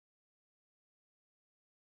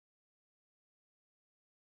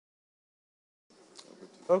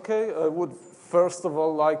Okay, I would first of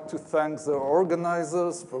all like to thank the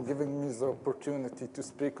organizers for giving me the opportunity to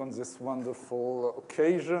speak on this wonderful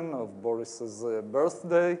occasion of Boris's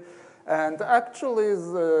birthday. And actually,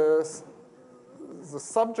 the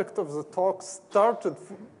subject of the talk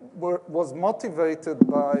was motivated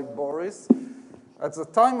by Boris. At the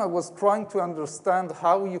time, I was trying to understand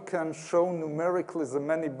how you can show numerically the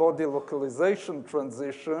many-body localization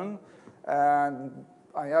transition, and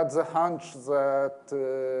I had the hunch that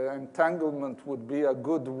entanglement would be a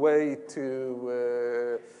good way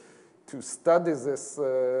to study this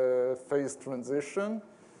phase transition.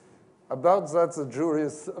 About that, the jury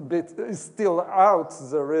is still out.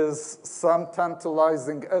 There is some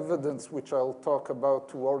tantalizing evidence, which I'll talk about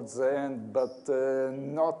towards the end, but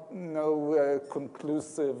no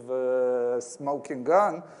conclusive smoking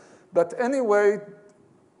gun. But anyway,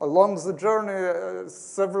 along the journey,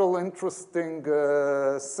 several interesting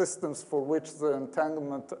systems for which the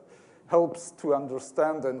entanglement helps to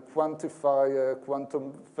understand and quantify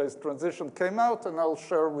quantum phase transition came out, and I'll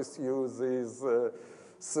share with you these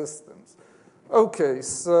systems. Okay,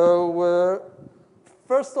 so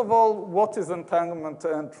first of all, what is entanglement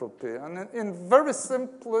entropy? And in very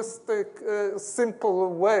simplistic,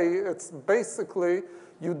 simple way, it's basically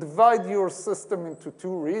you divide your system into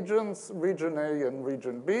two regions, region A and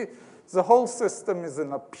region B. The whole system is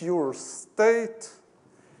in a pure state.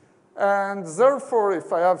 And therefore,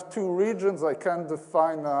 if I have two regions, I can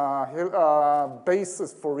define a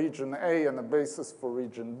basis for region A and a basis for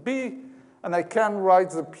region B. And I can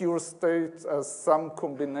write the pure state as some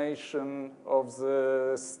combination of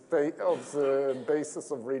the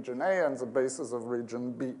basis of region A and the basis of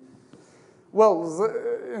region B. Well,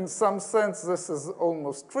 in some sense, this is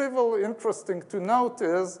almost trivial. Interesting to note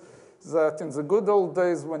is that in the good old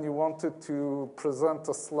days when you wanted to present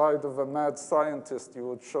a slide of a mad scientist, you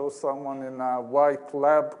would show someone in a white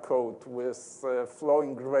lab coat with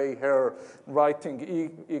flowing gray hair writing E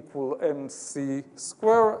equal mc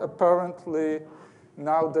square. Apparently,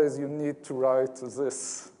 nowadays you need to write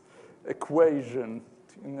this equation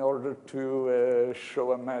in order to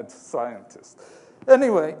show a mad scientist.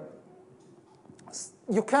 Anyway,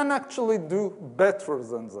 you can actually do better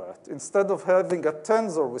than that. Instead of having a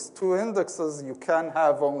tensor with two indexes, you can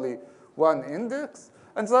have only one index,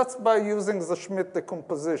 and that's by using the Schmidt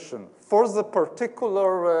decomposition. For the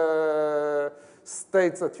particular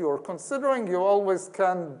state that you are considering, you always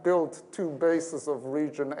can build two bases of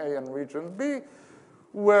region A and region B,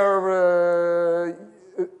 where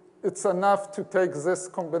it's enough to take this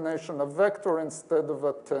combination of vector instead of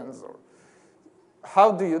a tensor.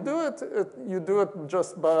 How do you do it? You do it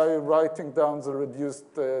just by writing down the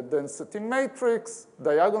reduced density matrix,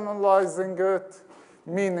 diagonalizing it,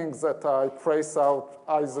 meaning that I trace out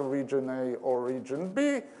either region A or region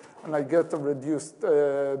B, and I get a reduced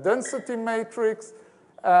density matrix.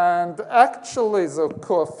 And actually, the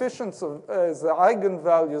coefficients of the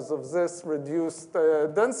eigenvalues of this reduced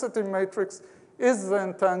density matrix is the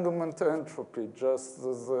entanglement entropy, just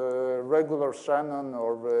as regular Shannon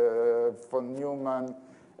or von Neumann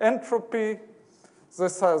entropy.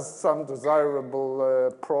 This has some desirable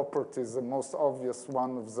properties. The most obvious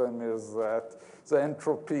one of them is that the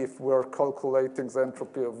entropy, if we're calculating the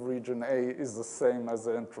entropy of region A, is the same as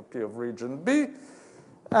the entropy of region B.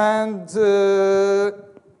 And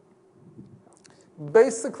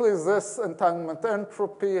basically, this entanglement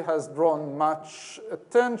entropy has drawn much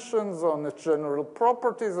attention on its general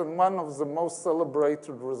properties, and one of the most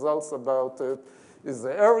celebrated results about it is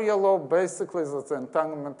the area law. Basically, that the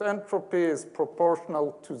entanglement entropy is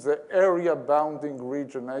proportional to the area bounding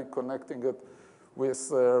region A, connecting it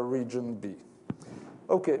with region B.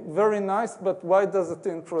 Okay, very nice, but why does it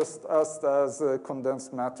interest us as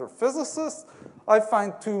condensed matter physicists? I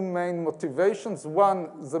find two main motivations. One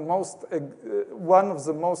of the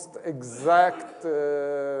most exact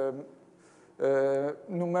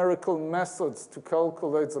numerical methods to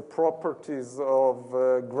calculate the properties of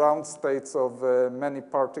ground states of many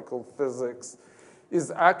particle physics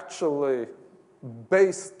is actually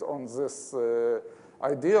based on this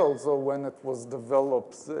idea, although when it was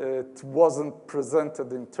developed, it wasn't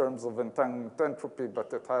presented in terms of entanglement entropy,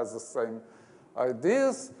 but it has the same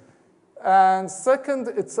ideas. And second,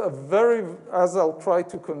 it's a very, as I'll try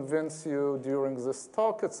to convince you during this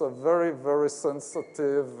talk, it's a very, very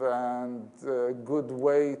sensitive and good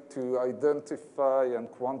way to identify and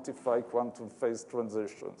quantify quantum phase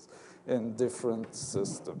transitions in different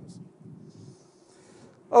systems.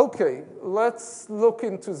 Okay, let's look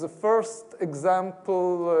into the first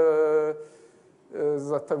example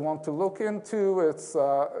that I want to look into. It's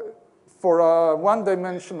for a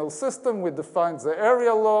one-dimensional system, we defined the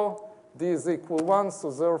area law. D is equal 1,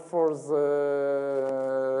 so therefore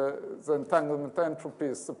the entanglement entropy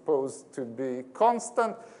is supposed to be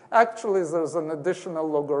constant. Actually, there's an additional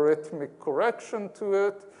logarithmic correction to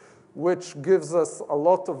it, which gives us a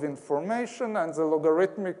lot of information, and the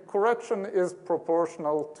logarithmic correction is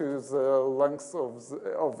proportional to the length of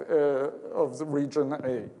the region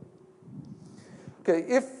A. Okay,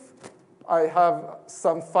 if I have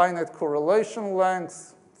some finite correlation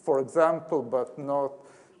lengths, for example, but not,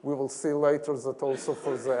 we will see later that also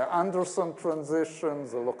for the Anderson transition,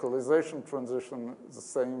 the localization transition, the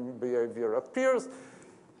same behavior appears.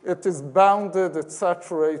 It is bounded, it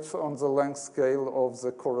saturates on the length scale of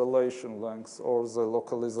the correlation length or the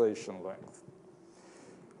localization length.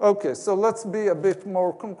 Okay, so let's be a bit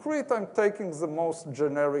more concrete. I'm taking the most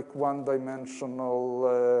generic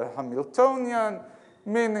one-dimensional Hamiltonian,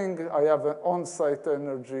 meaning I have an on-site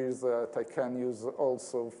energy that I can use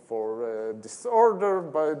also for disorder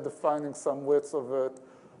by defining some widths of it.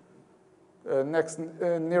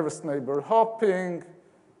 Nearest neighbor hopping,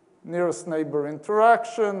 nearest neighbor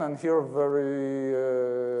interaction, and here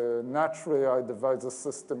very naturally I divide the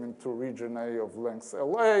system into region A of length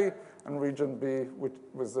LA and region B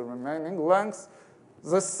with the remaining lengths.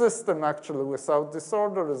 This system actually without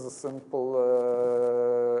disorder is a simple,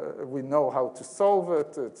 we know how to solve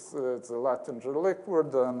it. It's a Latinger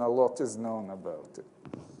liquid and a lot is known about it.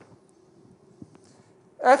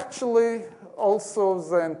 Actually, also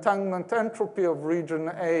the entanglement entropy of region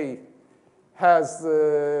A has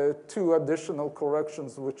two additional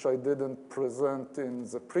corrections which I didn't present in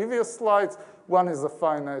the previous slides. One is a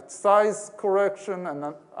finite size correction,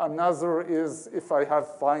 and another is if I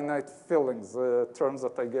have finite fillings. The terms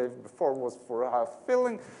that I gave before was for a half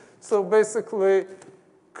filling. So basically,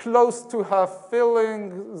 close to half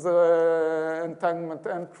filling, the entanglement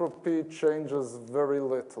entropy changes very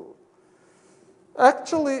little.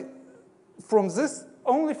 Actually,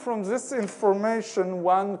 only from this information,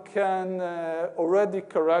 one can already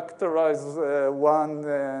characterize one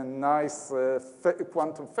nice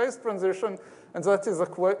quantum phase transition, and that is a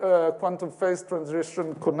quantum phase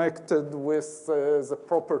transition connected with the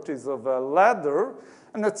properties of a ladder.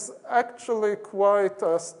 And it's actually quite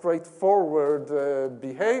a straightforward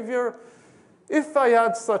behavior. If I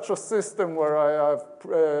had such a system where I have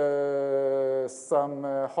some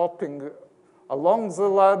hopping along the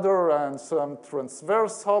ladder and some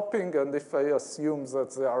transverse hopping, and if I assume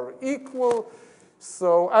that they are equal,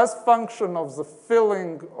 so as function of the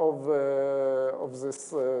filling of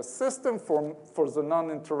this system for the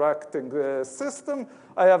non-interacting system,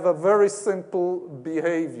 I have a very simple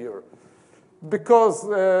behavior. Because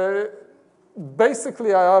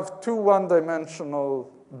basically I have two one-dimensional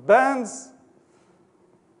bands,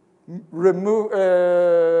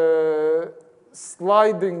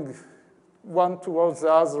 sliding one towards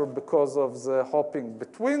the other because of the hopping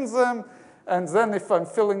between them. And then if I'm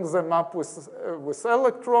filling them up with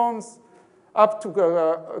electrons, up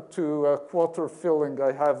to a quarter filling,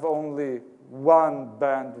 I have only one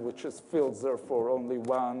band which is filled, therefore only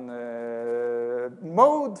one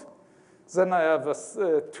mode. Then I have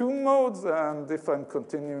two modes, and if I'm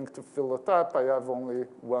continuing to fill it up, I have only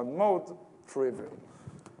one mode, trivial.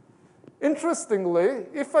 Interestingly,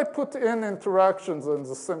 if I put in interactions, and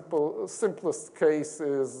the simplest case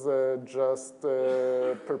is just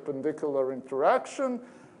perpendicular interaction,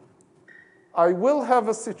 I will have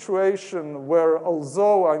a situation where,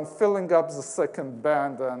 although I'm filling up the second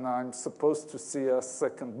band and I'm supposed to see a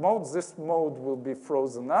second mode, this mode will be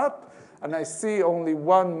frozen up, and I see only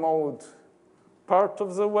one mode part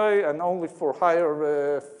of the way, and only for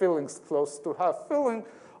higher fillings close to half filling,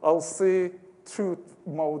 I'll see two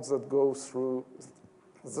modes that go through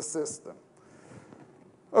the system.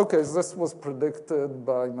 Okay, this was predicted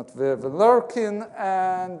by Matveyev and Larkin,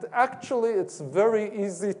 and actually it's very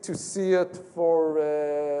easy to see it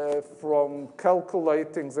from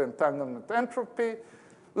calculating the entanglement entropy.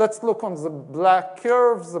 Let's look on the black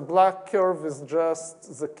curve. The black curve is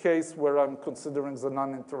just the case where I'm considering the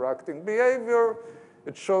non-interacting behavior.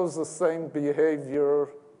 It shows the same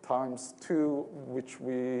behavior times 2, which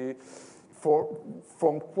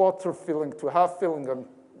from quarter filling to half filling, I'm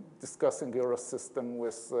discussing here a system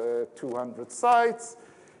with 200 sites.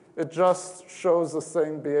 It just shows the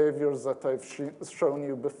same behaviors that I've shown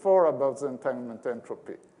you before about the entanglement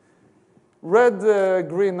entropy. Red,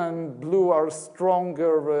 green, and blue are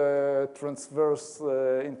stronger transverse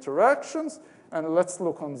interactions. And let's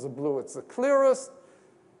look on the blue. It's the clearest.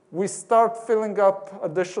 We start filling up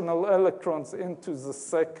additional electrons into the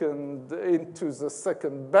second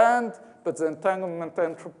band, but the entanglement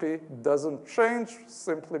entropy doesn't change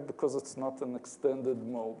simply because it's not an extended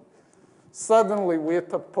mode. Suddenly, we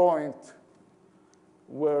hit a point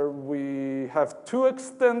where we have two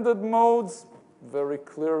extended modes. Very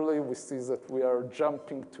clearly, we see that we are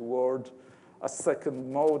jumping toward a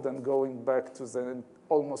second mode and going back to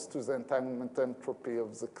almost to the entanglement entropy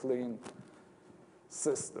of the clean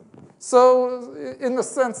system. So in a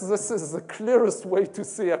sense, this is the clearest way to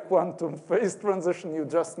see a quantum phase transition. You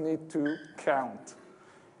just need to count.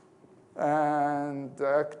 And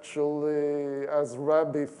actually, as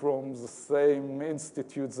Rabbi from the same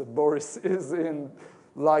institute that Boris is in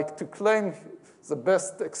like to claim, the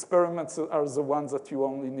best experiments are the ones that you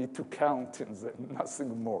only need to count in them,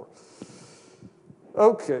 nothing more.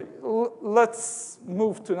 Okay, let's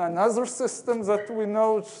move to another system that we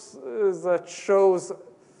know that shows,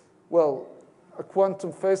 well, a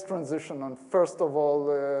quantum phase transition on, first of all,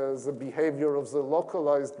 the behavior of the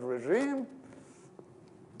localized regime.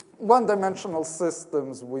 One-dimensional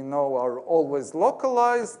systems we know are always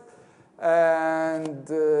localized, and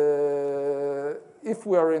if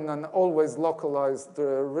we are in an always localized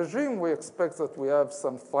regime, we expect that we have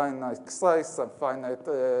some finite size, some finite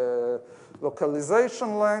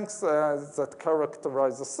localization lengths that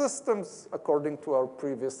characterize the systems. According to our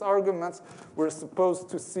previous arguments, we're supposed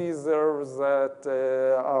to see there that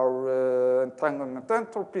our entanglement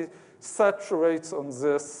entropy saturates on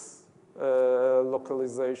this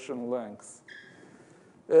localization length.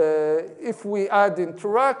 If we add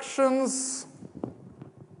interactions,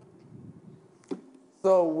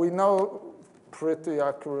 so we know pretty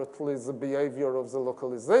accurately the behavior of the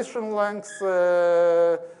localization lengths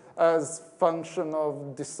as function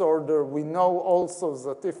of disorder. We know also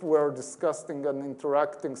that if we're discussing an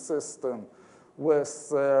interacting system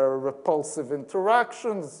with repulsive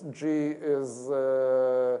interactions, G is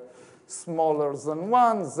smaller than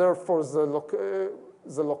 1. Therefore,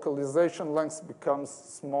 the localization length becomes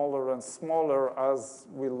smaller and smaller as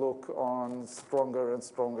we look on stronger and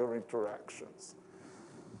stronger interactions.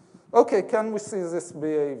 Okay, can we see this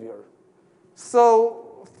behavior?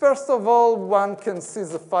 So first of all, one can see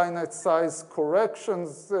the finite size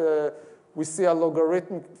corrections. We see a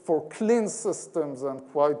logarithmic for clean systems and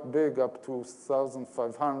quite big, up to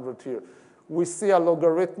 1,500 here. We see a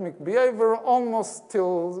logarithmic behavior almost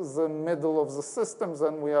till the middle of the systems,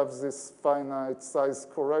 and we have these finite size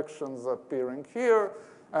corrections appearing here,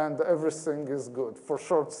 and everything is good. For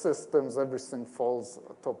short systems, everything falls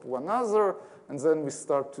atop one another, and then we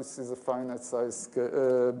start to see the finite size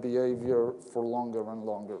behavior for longer and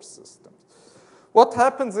longer systems. What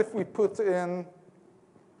happens if we put in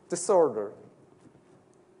disorder?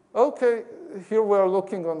 Okay, here we are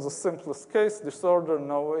looking on the simplest case, disorder,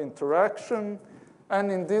 no interaction.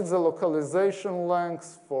 And indeed, the localization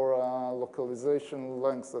length for localization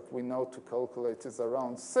length that we know to calculate is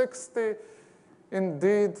around 60.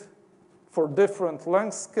 Indeed, for different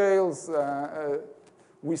length scales,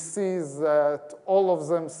 we see that all of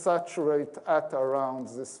them saturate at around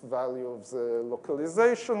this value of the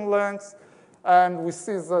localization length. And we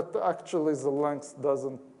see that actually the length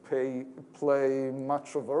doesn't play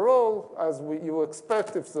much of a role, as you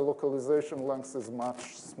expect if the localization length is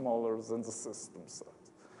much smaller than the system size.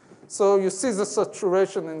 So you see the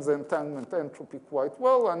saturation in the entanglement entropy quite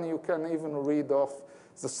well, and you can even read off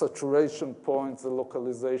the saturation point, the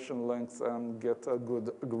localization length, and get a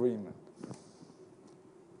good agreement.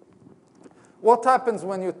 What happens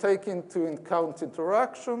when you take into account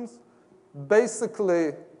interactions?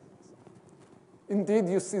 Basically, indeed,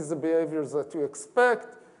 you see the behaviors that you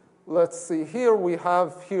expect. Let's see here, we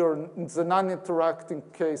have here in the non-interacting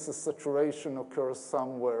case, the saturation occurs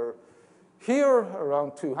somewhere here,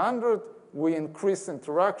 around 200. We increase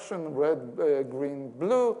interaction, red, green,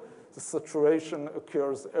 blue. The saturation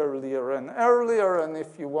occurs earlier and earlier, and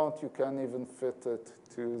if you want, you can even fit it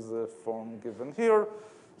to the form given here.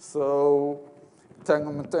 So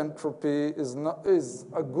entanglement entropy is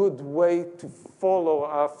a good way to follow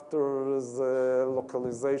after the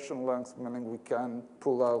localization length, meaning we can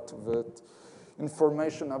pull out of it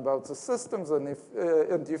information about the systems. And if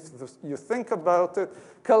you think about it,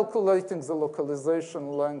 calculating the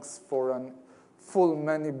localization length for a full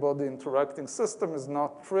many-body interacting system is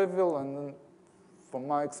not trivial. And from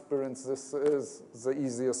my experience, this is the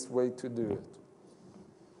easiest way to do it.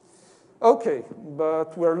 Okay,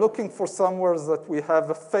 but we're looking for somewhere that we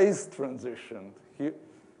have a phase transition. Here,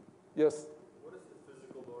 yes? What is the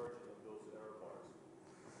physical origin of those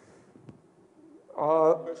error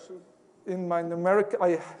bars? In my numeric,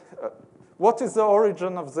 what is the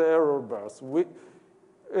origin of the error bars?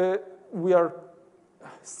 We are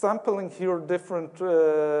sampling here different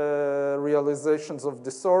realizations of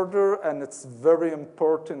disorder, and it's very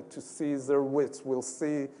important to see their widths. We'll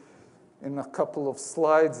see in a couple of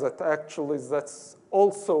slides that actually that's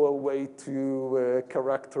also a way to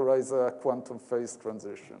characterize a quantum phase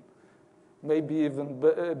transition. Maybe even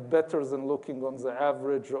better than looking on the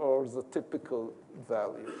average or the typical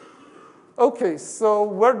value. Okay, so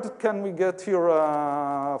where can we get here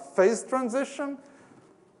a phase transition?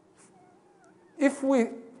 If we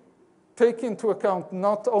take into account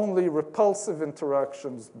not only repulsive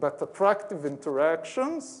interactions, but attractive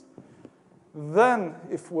interactions, then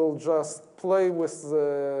if we'll just play with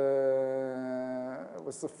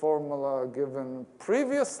the formula given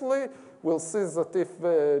previously, we'll see that if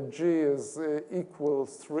G is equal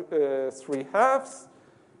 3/2,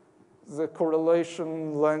 the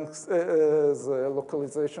correlation length, the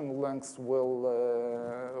localization lengths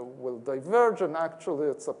will diverge, and actually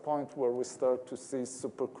it's a point where we start to see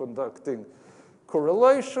superconducting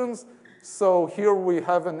correlations. So here we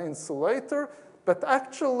have an insulator, but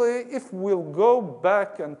actually if we'll go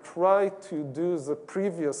back and try to do the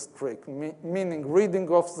previous trick, meaning reading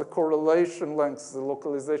off the correlation lengths, the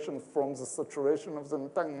localization from the saturation of the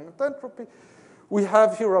entanglement entropy, we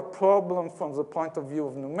have here a problem from the point of view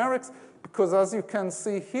of numerics, because as you can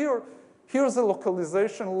see here, here's the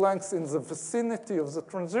localization length in the vicinity of the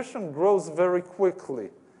transition grows very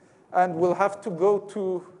quickly. And we'll have to go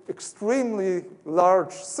to extremely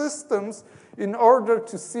large systems in order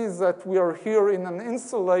to see that we are here in an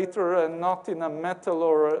insulator and not in a metal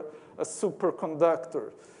or a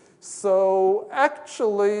superconductor. So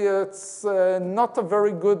actually, it's not a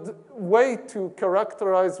very good way to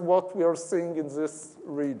characterize what we are seeing in this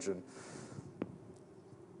region.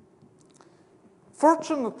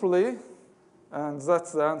 Fortunately, and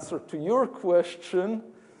that's the answer to your question,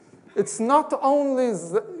 it's not only,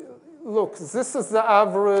 look, this is the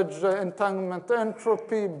average entanglement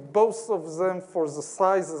entropy. Both of them, for the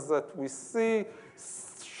sizes that we see,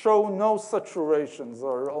 show no saturations,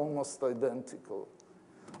 are almost identical.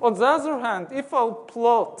 On the other hand, if I'll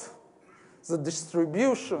plot the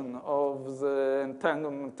distribution of the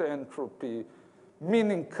entanglement entropy,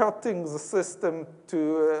 meaning cutting the system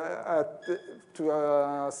to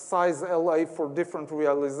a size LA for different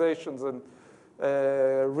realizations and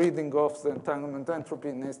reading off the entanglement entropy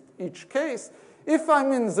in each case, if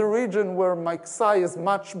I'm in the region where my psi is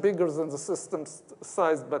much bigger than the system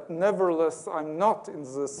size, but nevertheless I'm not in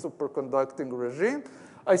the superconducting regime,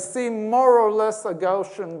 I see more or less a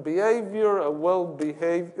Gaussian behavior, a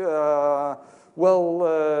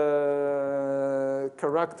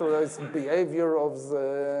well-characterized behavior of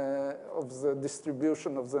the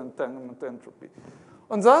distribution of the entanglement entropy.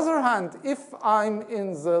 On the other hand, if I'm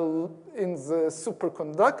in the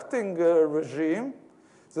superconducting regime,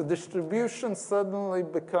 the distribution suddenly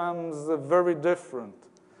becomes very different.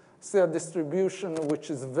 See a distribution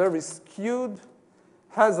which is very skewed,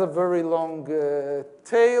 has a very long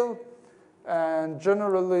tail, and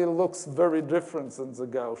generally looks very different than the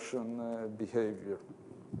Gaussian behavior.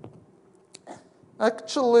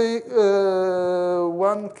 Actually,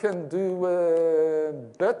 one can do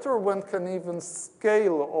better. One can even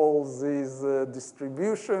scale all these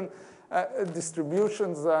distributions,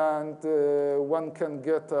 and one can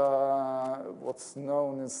get what's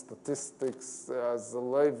known in statistics as a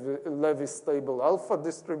Levy stable alpha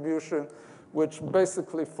distribution, which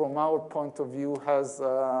basically, from our point of view, has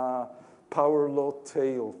a power law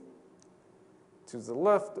tail to the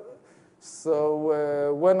left.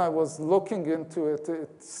 So when I was looking into it,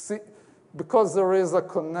 because there is a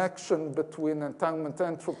connection between entanglement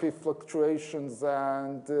entropy fluctuations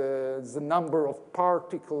and the number of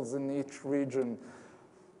particles in each region,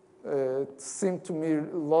 it seemed to me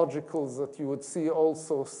logical that you would see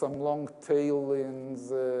also some long tail in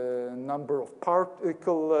the number of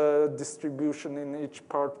particle distribution in each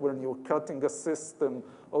part when you're cutting a system.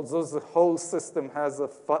 Although the whole system has a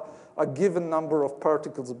given number of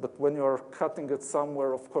particles, but when you are cutting it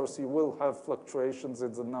somewhere, of course, you will have fluctuations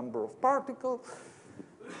in the number of particles.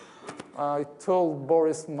 I told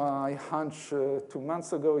Boris my hunch 2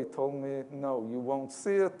 months ago. He told me, no, you won't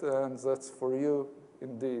see it, and that's for you.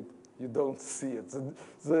 Indeed, you don't see it.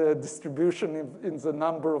 The distribution in the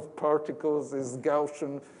number of particles is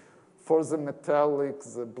Gaussian for the metallic,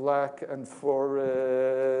 the black, and for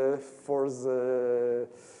the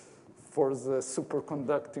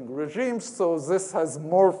superconducting regime. So this has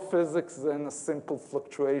more physics than a simple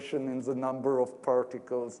fluctuation in the number of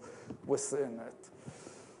particles within it.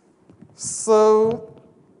 So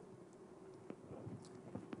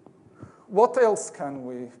what else can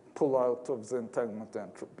we pull out of the entanglement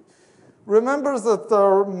entropy? Remember that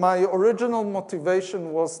my original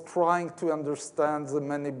motivation was trying to understand the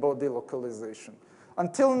many-body localization.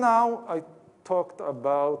 Until now, I talked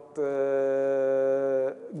about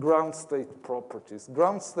ground state properties.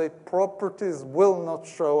 Ground state properties will not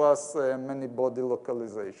show us many-body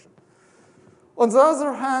localization. On the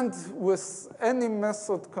other hand, with any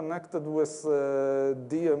method connected with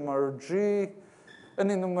DMRG,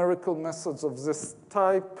 any numerical methods of this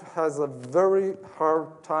type has a very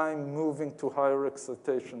hard time moving to higher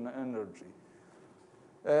excitation energy.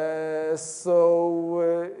 In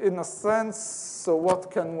a sense, so what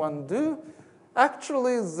can one do?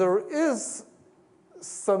 Actually, there is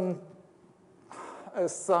some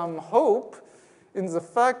hope in the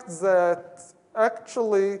fact that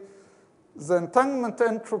actually the entanglement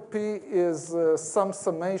entropy is some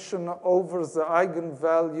summation over the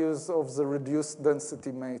eigenvalues of the reduced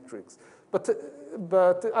density matrix.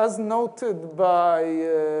 But as noted by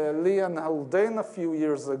Lee and Haldane a few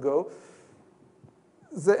years ago,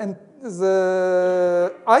 the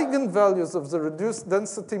eigenvalues of the reduced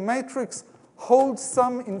density matrix hold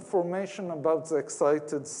some information about the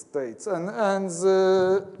excited states.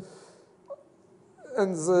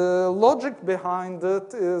 And the logic behind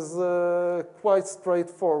it is quite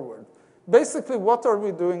straightforward. Basically, what are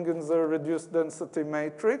we doing in the reduced density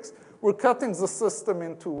matrix? We're cutting the system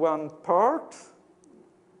into one part,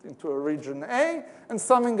 into a region A, and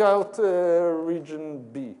summing out region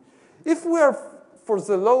B. If we are, for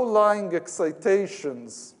the low-lying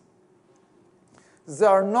excitations, they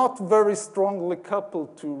are not very strongly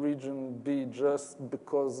coupled to region B just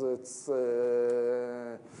because it's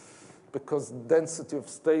because density of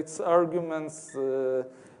states arguments,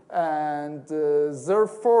 and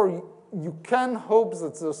therefore you can hope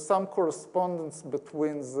that there's some correspondence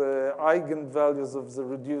between the eigenvalues of the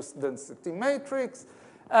reduced density matrix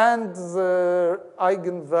and the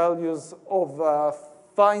eigenvalues of a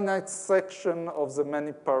finite section of the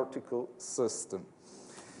many-particle system.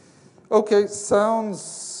 Okay,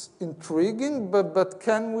 sounds intriguing, but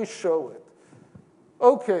can we show it?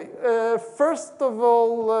 Okay, first of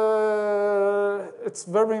all, it's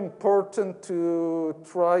very important to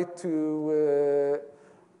try to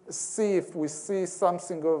see if we see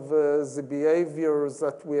something of the behaviors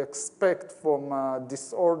that we expect from a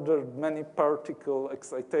disordered many-particle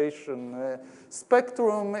excitation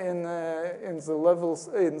spectrum in the levels,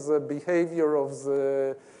 in the behavior of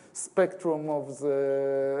the spectrum of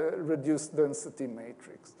the reduced density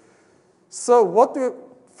matrix. So what do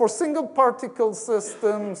for single particle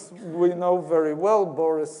systems, we know very well,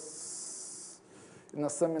 Boris in a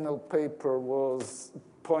seminal paper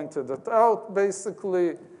pointed it out,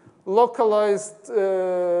 basically localized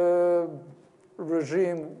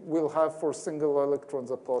regime will have for single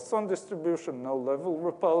electrons a Poisson distribution, no level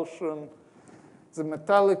repulsion. The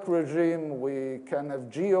metallic regime, we can have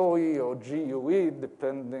GOE or GUE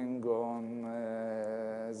depending on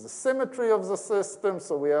the symmetry of the system.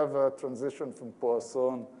 So we have a transition from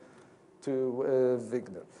Poisson to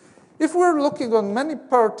Wigner. If we're looking on many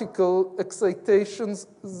particle excitations,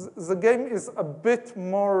 the game is a bit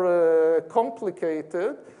more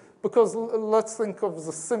complicated because let's think of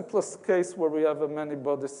the simplest case where we have a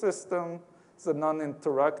many-body system, the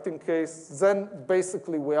non-interacting case. Then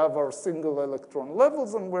basically we have our single electron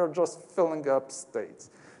levels and we're just filling up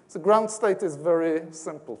states. The ground state is very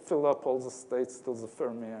simple. Fill up all the states to the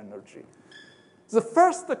Fermi energy. The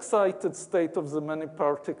first excited state of the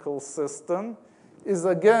many-particle system is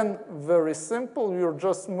again very simple. You're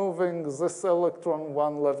just moving this electron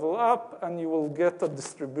one level up and you will get a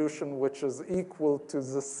distribution which is equal to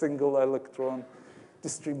the single electron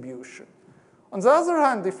distribution. On the other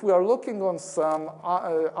hand, if we are looking on some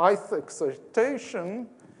ith excitation,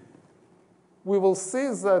 we will see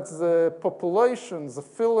that the populations, the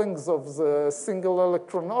fillings of the single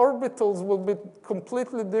electron orbitals will be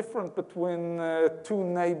completely different between two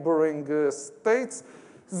neighboring states.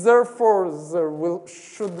 Therefore, there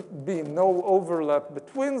should be no overlap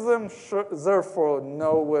between them, therefore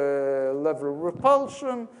no level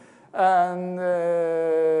repulsion, and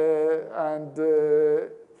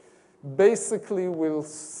basically we'll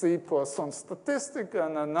see Poisson statistic,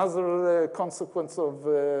 and another consequence of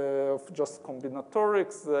just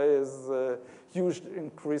combinatorics, there is a huge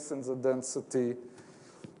increase in the density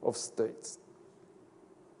of states.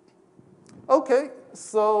 Okay,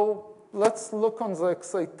 so let's look on the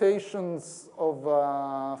excitations of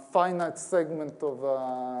a finite segment of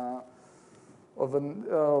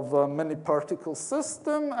a many-particle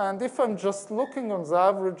system. And if I'm just looking on the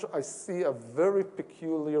average, I see a very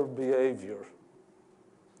peculiar behavior.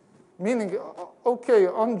 Meaning, okay,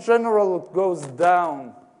 on general, it goes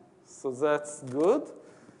down, so that's good.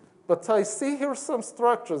 But I see here some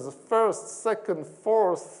structures, the first, second,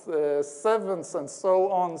 fourth, seventh, and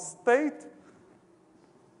so on state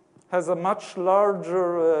has a much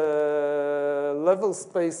larger level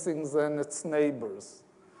spacing than its neighbors.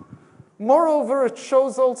 Moreover, it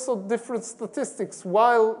shows also different statistics.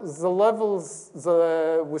 While the levels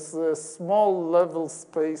with the small level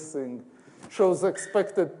spacing shows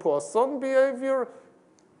expected Poisson behavior,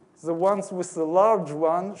 the ones with the large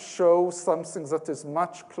one show something that is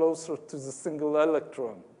much closer to the single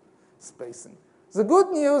electron spacing. The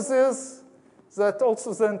good news is that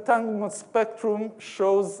also the entanglement spectrum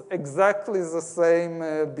shows exactly the same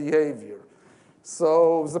behavior.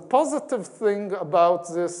 So the positive thing about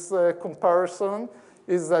this comparison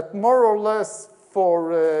is that more or less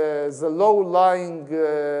for the low-lying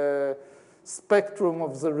spectrum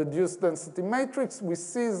of the reduced density matrix, we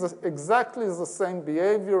see exactly the same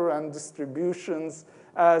behavior and distributions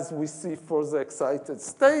as we see for the excited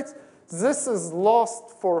states. This is lost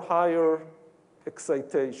for higher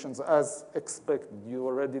excitations, as expected. You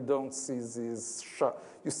already don't see these sharp.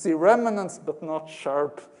 You see remnants, but not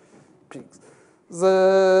sharp peaks.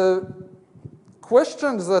 The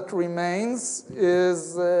question that remains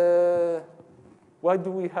is, why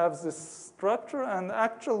do we have this structure? And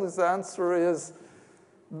actually, the answer is,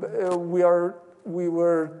 we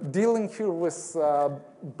were dealing here with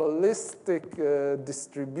ballistic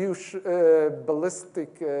distribution,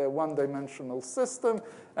 ballistic one-dimensional system.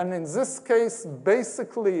 And in this case,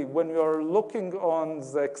 basically, when you are looking on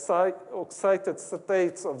the excited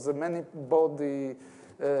states of the many-body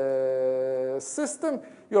system,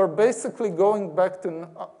 you're basically going back to an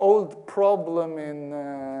old problem in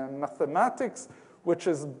mathematics, which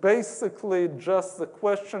is basically just the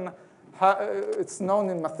question. It's known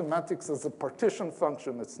in mathematics as a partition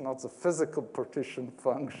function. It's not a physical partition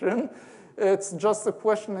function. It's just a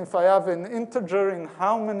question, if I have an integer, in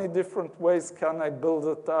how many different ways can I build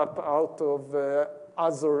it up out of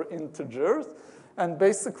other integers? And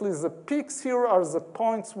basically, the peaks here are the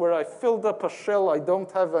points where I filled up a shell. I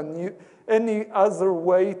don't have any other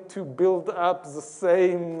way to build up the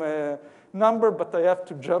same number, but I have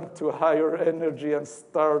to jump to a higher energy and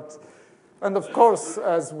start. And of course,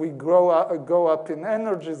 as we go up in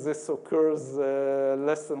energy, this occurs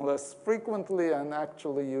less and less frequently, and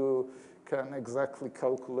actually you can exactly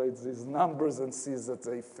calculate these numbers and see that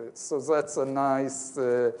they fit. So that's a nice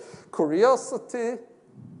curiosity.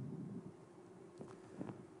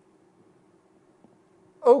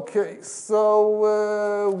 Okay,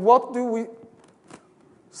 so what do we...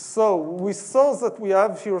 So we saw that we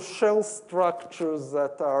have here shell structures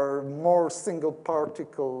that are more single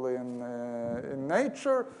particle in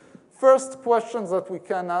nature. First question that we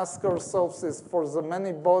can ask ourselves is, for the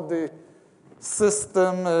many-body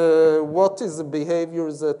system, what is the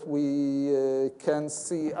behavior that we can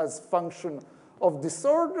see as function of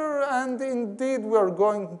disorder? And indeed, we are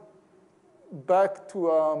going back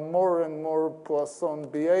to a more and more Poisson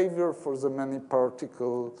behavior for the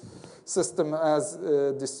many-particle system as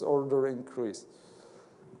disorder increase.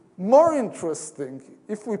 More interesting,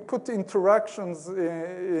 if we put interactions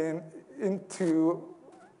into,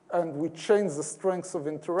 and we change the strengths of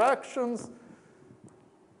interactions,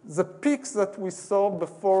 the peaks that we saw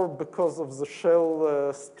before because of the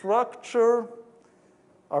shell structure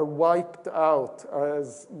are wiped out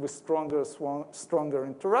as with stronger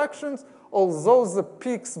interactions, although the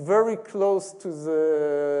peaks very close to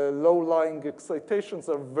the low-lying excitations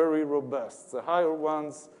are very robust. The higher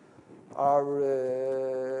ones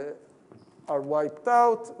are wiped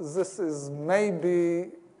out. This is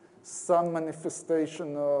maybe some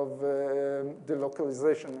manifestation of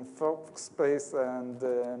delocalization in Fock space and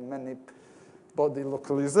many-body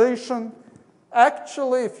localization.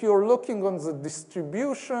 Actually, if you're looking on the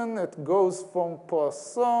distribution, it goes from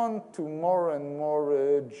Poisson to more and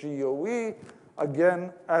more GOE,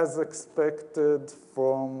 again, as expected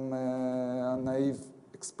from a naive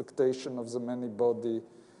expectation of the many-body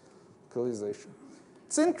localization.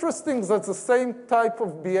 It's interesting that the same type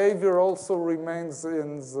of behavior also remains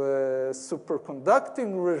in the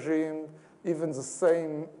superconducting regime, even the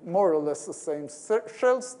same, more or less the same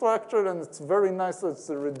shell structure, and it's very nice that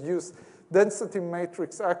the reduced density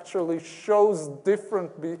matrix actually shows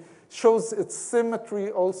shows its symmetry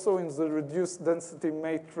also in the reduced density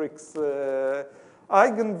matrix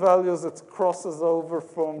eigenvalues. It crosses over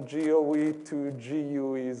from GOE to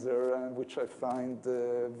GUE there, which I find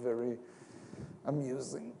very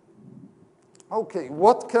amusing. Okay,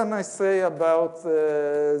 what can I say about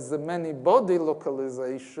the many-body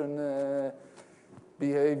localization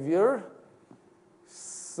behavior?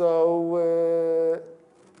 So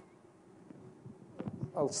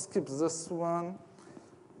I'll skip this one.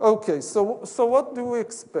 Okay, so what do we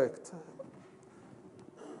expect?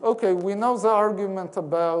 Okay, we know the argument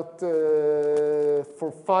about,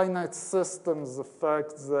 for finite systems, the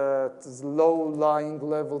fact that low-lying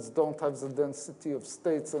levels don't have the density of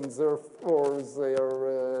states, and therefore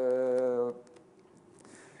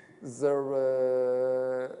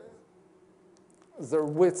their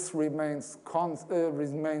width remains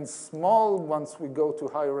small. Once we go to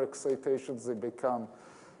higher excitations, they become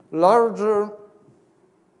larger.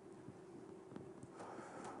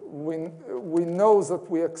 We know that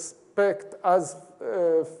we expect as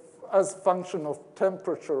function of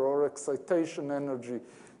temperature or excitation energy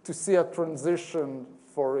to see a transition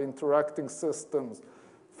for interacting systems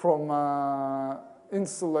from an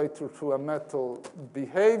insulator to a metal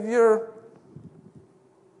behavior.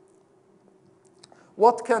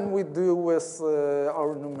 What can we do with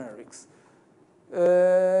our numerics?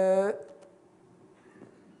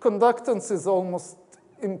 Conductance is almost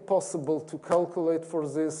impossible to calculate for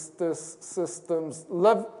these systems.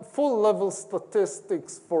 Full level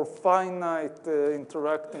statistics for finite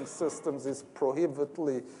interacting systems is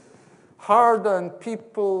prohibitively hard, and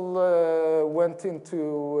people went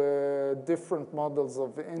into different models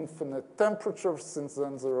of infinite temperature. Since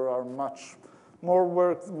then, there are much more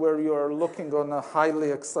work where you are looking on a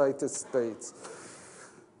highly excited states.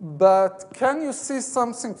 But can you see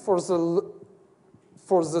something for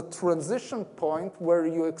the transition point where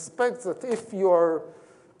you expect that if you are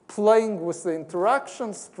playing with the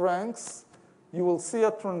interaction strengths, you will see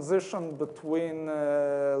a transition between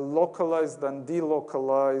localized and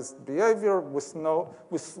delocalized behavior. With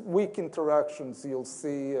weak interactions, you'll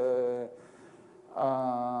see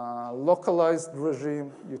localized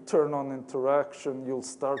regime. You turn on interaction, you'll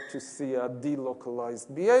start to see a delocalized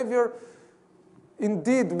behavior.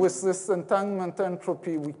 Indeed, with this entanglement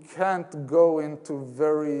entropy, we can't go into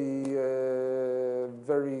very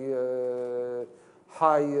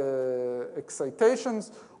high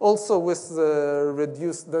excitations. Also, with the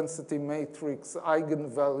reduced density matrix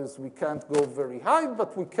eigenvalues, we can't go very high,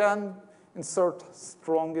 but we can insert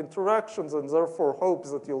strong interactions, and therefore hope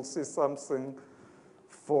that you'll see something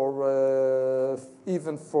for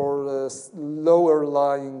even for lower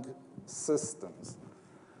lying systems.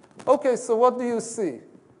 Okay, so what do you see?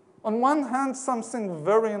 On one hand, something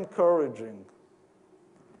very encouraging.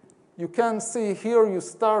 You can see here you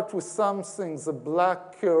start with something, the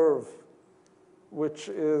black curve, which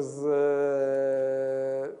is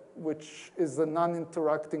a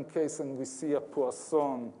non-interacting case, and we see a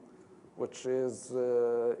Poisson, which is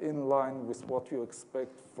in line with what you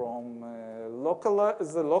expect from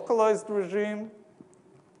the localized regime.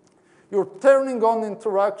 You're turning on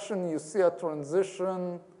interaction, you see a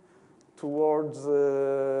transition towards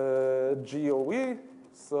GOE,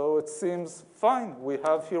 so it seems fine. We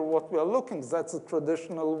have here what we are looking. That's a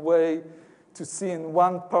traditional way to see in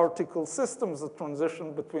one particle system the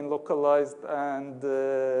transition between localized and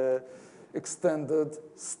extended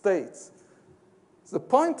states. The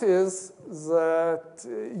point is that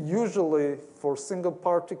usually for single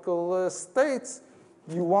particle states,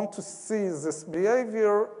 you want to see this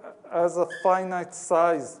behavior as a finite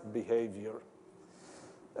size behavior.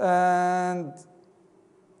 And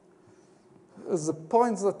the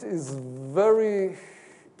point that is very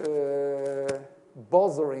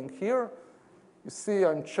bothering here, you see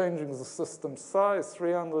I'm changing the system size,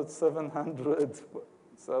 300, 700,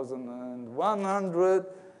 1,100,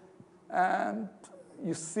 and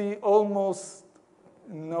you see almost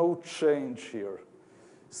no change here.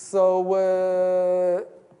 So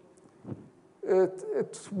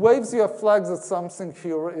it waves you a flag that something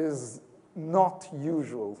here is not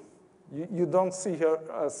usual. You don't see here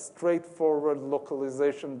a straightforward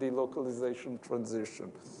localization, delocalization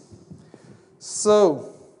transition.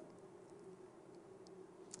 So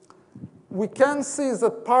we can see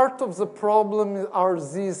that part of the problem are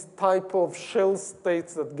these type of shell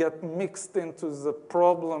states that get mixed into the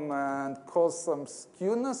problem and cause some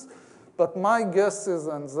skewness. But my guess is,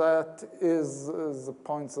 and that is the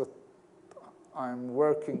point that I'm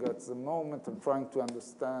working at the moment and trying to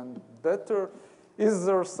understand better, is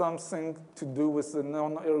there something to do with the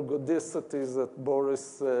non-ergodicity that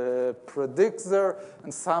Boris predicts there,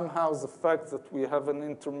 and somehow the fact that we have an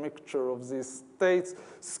intermixture of these states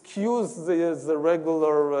skews the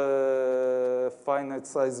regular finite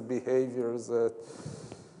size behaviors that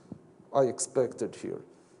I expected here.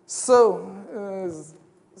 So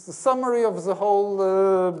the summary of the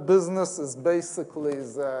whole business is basically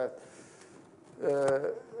that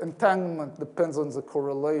entanglement depends on the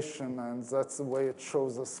correlation, and that's the way it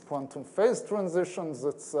shows us quantum phase transitions.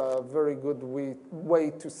 It's a very good way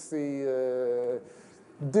to see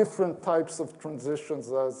different types of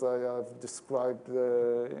transitions as I have described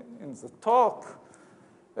in the talk.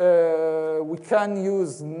 We can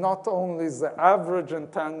use not only the average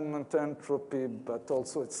entanglement entropy, but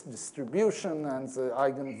also its distribution and the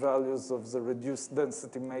eigenvalues of the reduced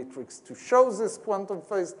density matrix to show this quantum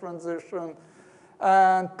phase transition.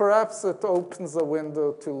 And perhaps it opens a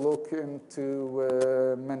window to look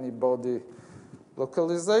into many-body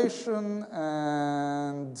localization.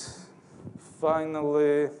 And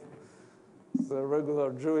finally, the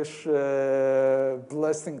regular Jewish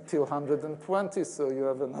blessing till 120, so you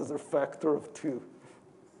have another factor of 2.